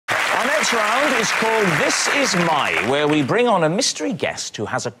Our next round is called This Is My, where we bring on a mystery guest who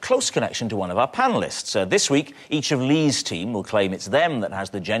has a close connection to one of our panellists. This week, each of Lee's team will claim it's them that has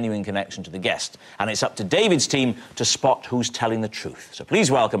the genuine connection to the guest, and it's up to David's team to spot who's telling the truth. So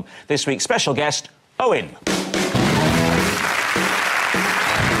please welcome this week's special guest, Owen.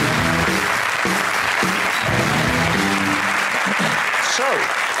 So,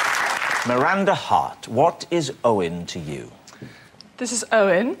 Miranda Hart, what is Owen to you? This is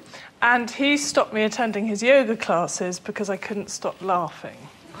Owen, and he stopped me attending his yoga classes because I couldn't stop laughing.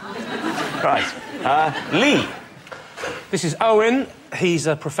 Right. Lee. This is Owen. He's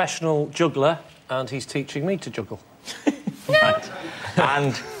a professional juggler, and he's teaching me to juggle. Right.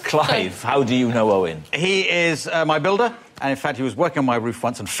 And Clive, how do you know Owen? He is my builder, and in fact he was working on my roof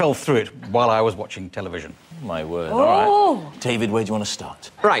once and fell through it while I was watching television. My word, all right. David, where do you want to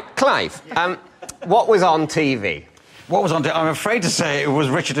start? Right, Clive, what was on TV? What was on I'm afraid to say it was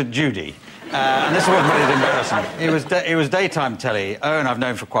Richard and Judy. And this wasn't really embarrassing. It was daytime telly. Owen I've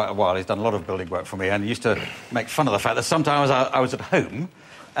known for quite a while. He's done a lot of building work for me, and he used to make fun of the fact that sometimes I was at home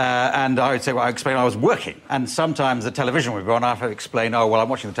and I would say, well, I explain I was working. And sometimes the television would be on, I have to explain, oh, well, I'm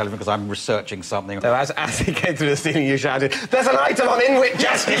watching the television because I'm researching something. So as he came through the ceiling, you shouted, "There's an item on Inwit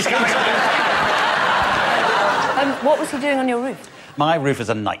Justice coming up!" What was he doing on your roof? My roof is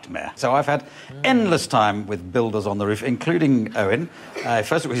a nightmare. So I've had endless time with builders on the roof, including Owen.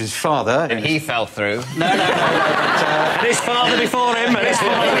 First it was his father. And he fell through. No. And his father before him, and his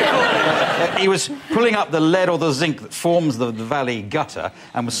father before him. He was pulling up the lead or the zinc that forms the valley gutter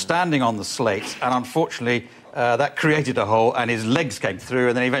and was standing on the slates, and unfortunately that created a hole, and his legs came through,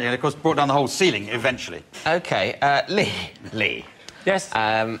 and then eventually, of course, brought down the whole ceiling, eventually. OK, Lee. Yes?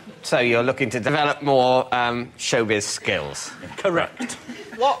 So you're looking to develop more showbiz skills? Correct.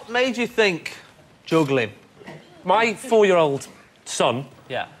 What made you think juggling? My 4-year-old son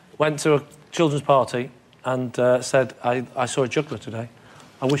went to a children's party and said, I saw a juggler today.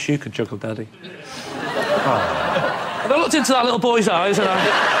 I wish you could juggle, Daddy. Oh. And I looked into that little boy's eyes and I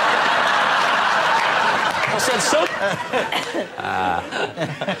said, son...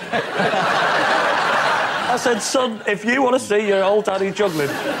 I said, son, if you want to see your old daddy juggling,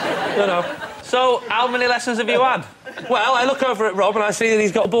 you know. So, how many lessons have you had? Well, I look over at Rob and I see that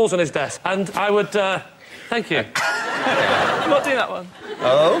he's got balls on his desk. And I would, thank you. Not do that one.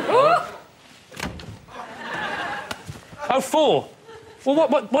 Oh? Oh, 4. Well,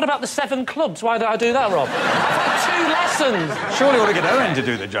 what about the 7 clubs? Why did I do that, Rob? I've had 2 lessons. Surely you ought to get Owen to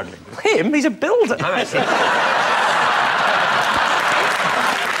do the juggling. Him? He's a builder.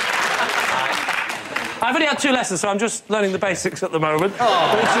 I've only had 2 lessons, so I'm just learning the basics at the moment. Oh,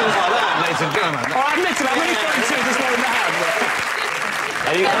 like that, ladies and gentlemen. Oh, I admit it, I'm only 32, just learning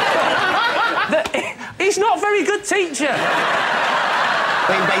the hand. He's not a very good teacher.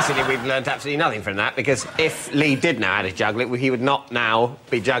 I mean, basically, we've learnt absolutely nothing from that, because if Lee did know how to juggle it, he would not now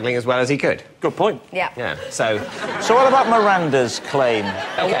be juggling as well as he could. Good point. Yeah, so what about Miranda's claim?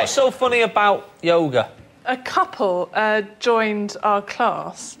 And what's so funny about yoga? A couple joined our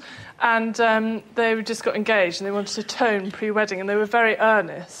class, and they just got engaged and they wanted to tone pre-wedding, and they were very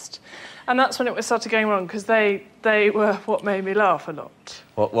earnest. And that's when it started going wrong, because they were what made me laugh a lot.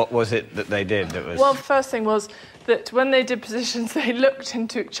 What was it that they did that was... Well, the first thing was that when they did positions, they looked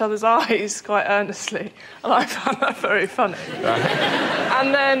into each other's eyes quite earnestly, and I found that very funny. Right.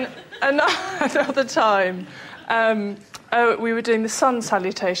 And then another time, we were doing the sun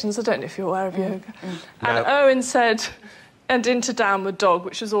salutations. I don't know if you're aware of yoga. And Owen said, "and into downward dog,"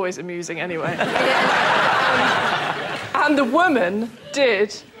 which was always amusing anyway. And the woman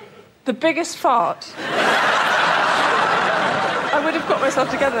did the biggest fart. I would have got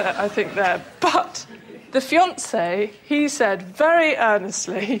myself together, I think, there. But the fiancé, he said very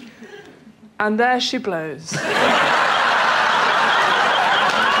earnestly, "and there she blows."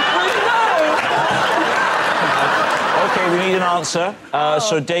 OK, we need an answer.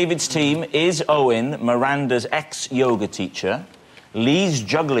 So David's team is Owen, Miranda's ex-yoga teacher, Lee's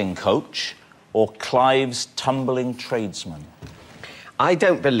juggling coach, or Clive's tumbling tradesman. I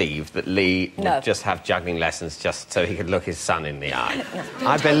don't believe that Lee would just have juggling lessons just so he could look his son in the eye.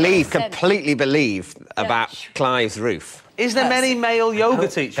 I completely believe about Clive's roof. Is there many male yoga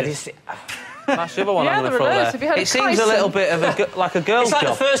teachers? That's the other one I'm going to throw there. It seems a little bit of like a girl's job. It's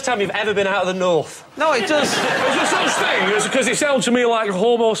like the first time you've ever been out of the north. No, it does. Is there such thing? It's because it sounds to me like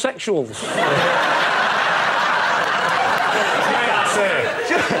homosexuals. Do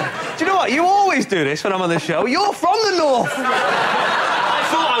you know what? You always do this when I'm on the show. You're from the north. I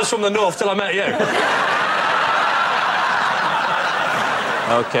thought I was from the north till I met you.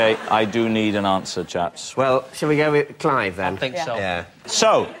 OK, I do need an answer, chaps. Well, shall we go with Clive, then? I think so. Yeah.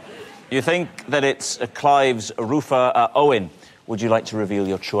 So, You think that it's Clive's roofer, Owen. Would you like to reveal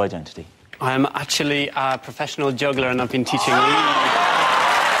your true identity? I'm actually a professional juggler and I've been teaching Lee.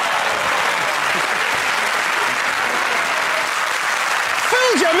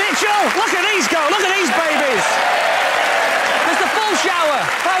 Mitchell! Look at these go! Look at these babies! There's the full shower!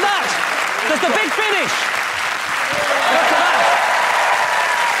 How that? There's the big finish! Look at that!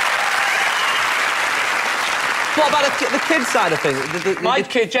 What about the kids' side of things? My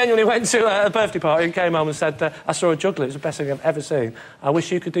kid genuinely went to a birthday party and came home and said, I saw a juggler, it was the best thing I've ever seen. I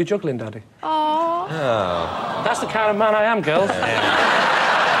wish you could do juggling, Daddy. Aww. Oh. That's the kind of man I am, girls.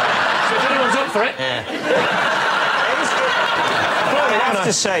 Yeah. So if anyone's up for it... Yeah. I have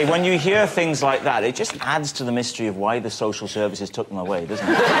to say, when you hear things like that, it just adds to the mystery of why the social services took them away, doesn't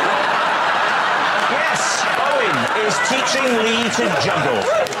it? Yes, Owen is teaching Lee to juggle.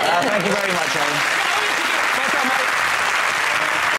 Thank you very much,